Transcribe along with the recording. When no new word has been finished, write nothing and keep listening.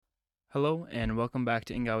Hello, and welcome back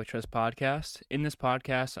to In God We Trust podcast. In this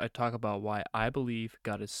podcast, I talk about why I believe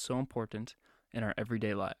God is so important in our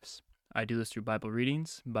everyday lives. I do this through Bible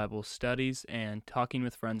readings, Bible studies, and talking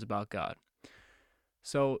with friends about God.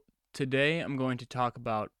 So today I'm going to talk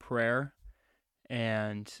about prayer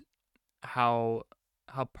and how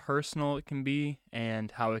personal it can be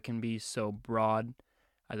and how it can be so broad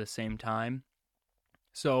at the same time.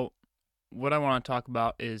 So what I want to talk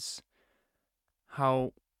about is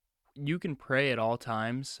how you can pray at all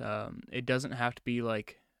times. It doesn't have to be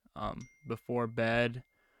before bed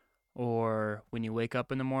or when you wake up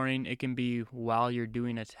in the morning. It can be while you're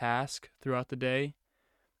doing a task throughout the day.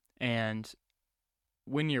 And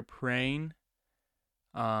when you're praying,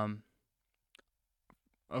 I'm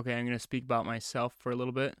going to speak about myself for a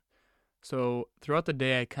little bit. So throughout the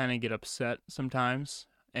day, I kind of get upset sometimes.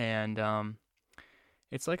 And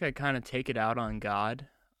it's like I kind of take it out on God.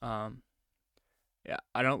 Yeah,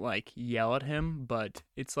 I don't yell at him, but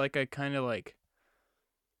it's like I kind of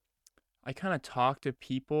talk to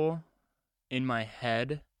people in my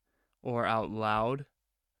head or out loud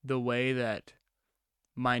the way that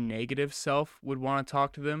my negative self would want to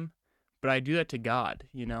talk to them, but I do that to God,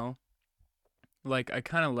 you know? Like I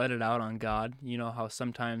kind of let it out on God, you know how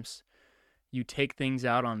sometimes you take things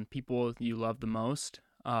out on people you love the most.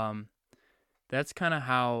 That's kind of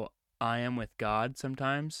how I am with God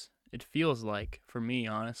sometimes. It feels like, for me,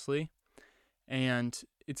 honestly. And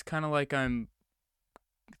it's kind of like I'm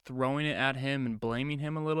throwing it at him and blaming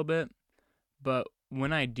him a little bit. But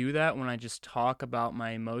when I do that, when I just talk about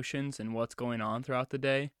my emotions and what's going on throughout the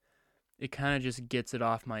day, it kind of just gets it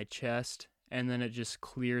off my chest and then it just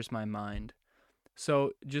clears my mind.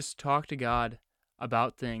 So just talk to God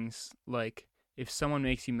about things. Like if someone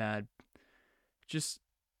makes you mad, just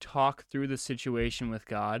talk through the situation with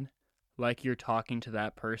God like you're talking to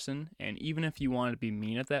that person. And even if you want to be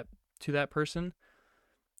mean to that person,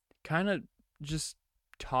 kind of just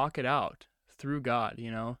talk it out through God,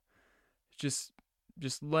 you know? Just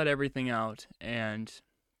let everything out and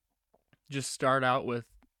just start out with,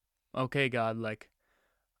 okay, God, like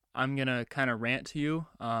I'm going to kind of rant to you.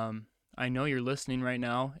 I know you're listening right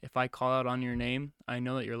now. If I call out on your name, I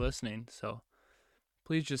know that you're listening. So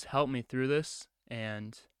please just help me through this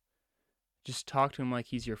and just talk to him like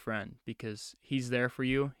he's your friend because he's there for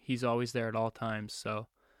you. He's always there at all times. So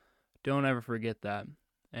don't ever forget that.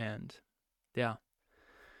 And yeah,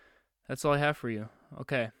 that's all I have for you.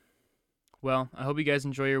 Okay. Well, I hope you guys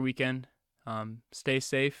enjoy your weekend. Stay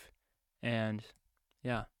safe and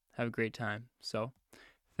yeah, have a great time. So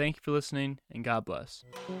thank you for listening and God bless.